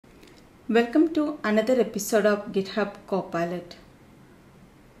Welcome to another episode of GitHub Copilot.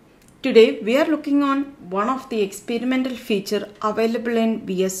 Today we are looking on one of the experimental feature available in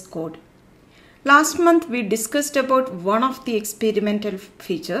VS Code. Last month we discussed about one of the experimental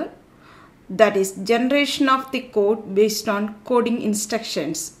feature, that is generation of the code based on coding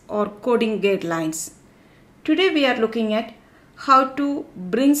instructions or coding guidelines. Today we are looking at how to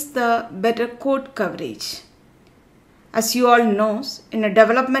bring the better code coverage. As you all know, in a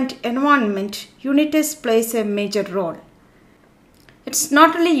development environment, unit test plays a major role. It's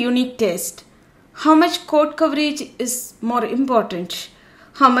not only unit test. How much code coverage is more important?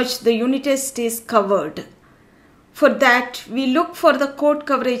 How much the unit test is covered? For that, we look for the code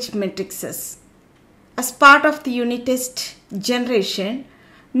coverage matrices. As part of the unit test generation,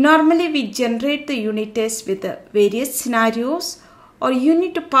 normally we generate the unit test with the various scenarios, or you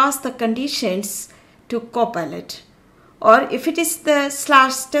need to pass the conditions to Copilot. Or if it is the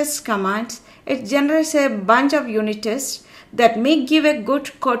 /test command, it generates a bunch of unit tests that may give a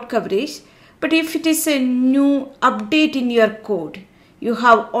good code coverage. But if it is a new update in your code, you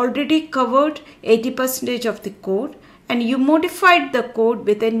have already covered 80% of the code and you modified the code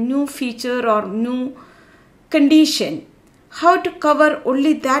with a new feature or new condition. How to cover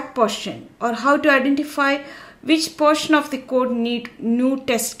only that portion, or how to identify which portion of the code need new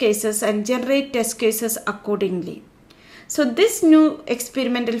test cases and generate test cases accordingly. So this new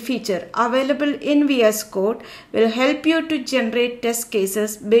experimental feature available in VS Code will help you to generate test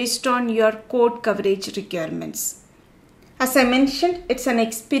cases based on your code coverage requirements. As I mentioned, it's an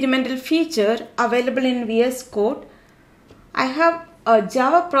experimental feature available in VS Code. I have a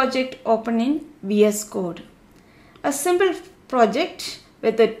Java project open in VS Code. A simple project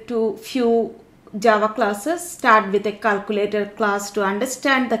with few Java classes. Start with a calculator class to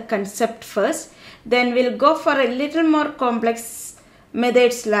understand the concept first. Then we'll go for a little more complex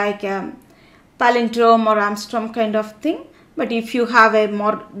methods like palindrome or Armstrong kind of thing. But if you have a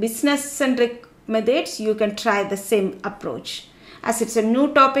more business-centric methods, you can try the same approach. As it's a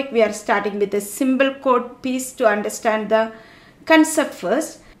new topic, we are starting with a simple code piece to understand the concept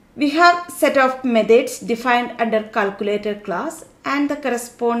first. We have set of methods defined under calculator class, and the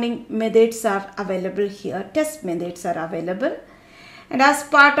corresponding methods are available here. Test methods are available. And as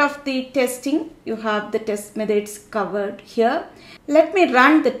part of the testing, you have the test methods covered here. Let me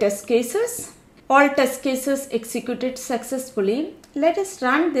run the test cases. All test cases executed successfully. Let us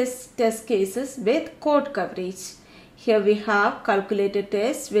run these test cases with code coverage. Here we have calculator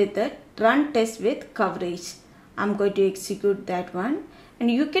test with the run test with coverage. I'm going to execute that one.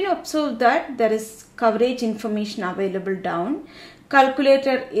 And you can observe that there is coverage information available down.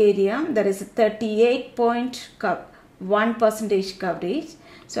 Calculator area, there is a 38.1% coverage.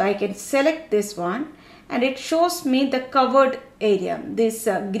 So I can select this one and it shows me the covered area. This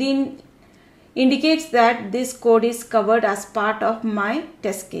green indicates that this code is covered as part of my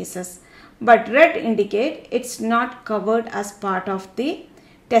test cases. But red indicate it's not covered as part of the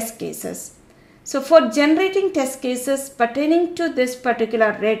test cases. So for generating test cases pertaining to this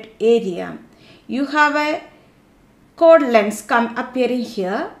particular red area, you have a code lens appearing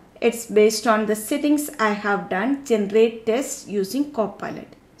here. It's based on the settings I have done, generate tests using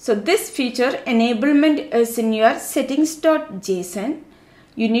Copilot. So this feature enablement is in your settings.json.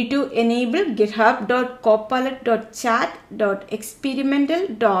 You need to enable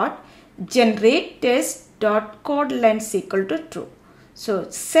github.copilot.chat.experimental.generate_test.code_lens equal to true. So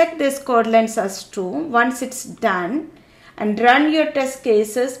set this code lens as true. Once it's done and run your test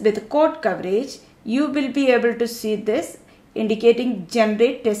cases with code coverage, you will be able to see this indicating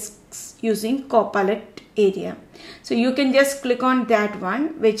generate tests using Copilot area. So you can just click on that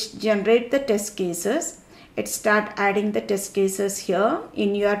one which generate the test cases. It start adding the test cases here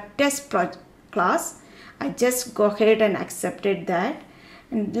in your test class. I just go ahead and accepted that.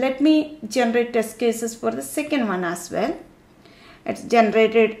 And let me generate test cases for the second one as well. It's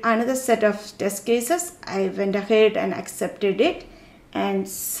generated another set of test cases. I went ahead and accepted it and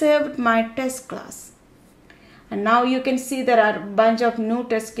saved my test class. And now you can see there are a bunch of new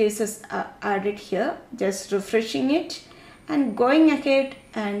test cases added here. Just refreshing it and going ahead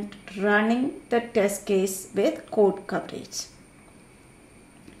and running the test case with code coverage.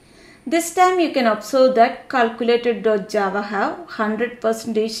 This time you can observe that calculator.java have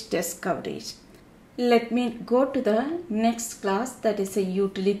 100% test coverage. Let me go to the next class, that is a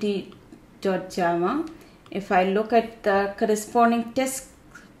utility.java. If I look at the corresponding test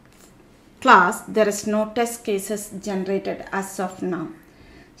class, there is no test cases generated as of now.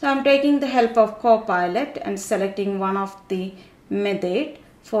 So I'm taking the help of Copilot and selecting one of the method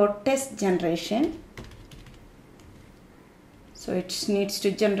for test generation. So it needs to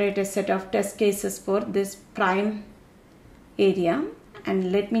generate a set of test cases for this prime area,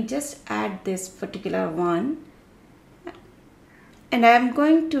 and let me just add this particular one, and I am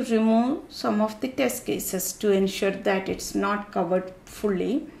going to remove some of the test cases to ensure that it's not covered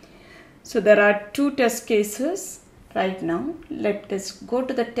fully. So there are 2 test cases right now. Let us go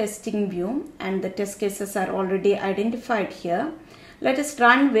to the testing view, and the test cases are already identified here. Let us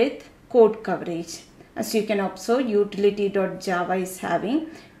run with code coverage. As you can observe, utility.java is having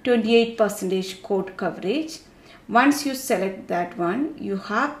 28% code coverage. Once you select that one, you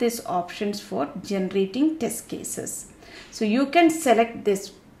have these options for generating test cases. So you can select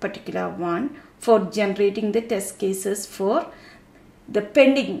this particular one for generating the test cases for the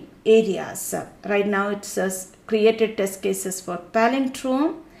pending areas. Right now it says created test cases for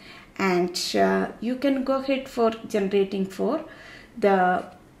palindrome, and you can go ahead for generating for the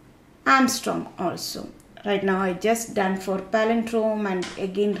Armstrong also. Right now I just done for palindrome, and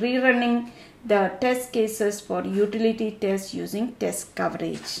again rerunning the test cases for utility test using test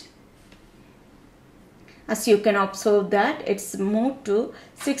coverage. As you can observe that it's moved to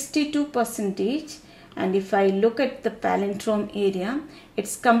 62%, and if I look at the palindrome area,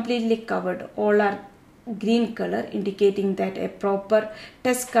 it's completely covered. All are green color, indicating that a proper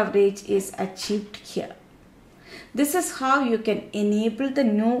test coverage is achieved here. This is how you can enable the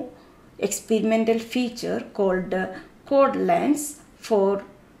new experimental feature called code lens for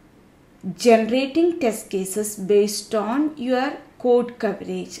generating test cases based on your code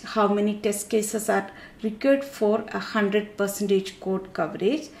coverage. How many test cases are required for 100% code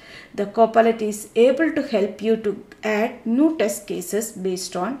coverage? The Copilot is able to help you to add new test cases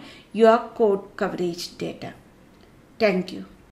based on your code coverage data. Thank you.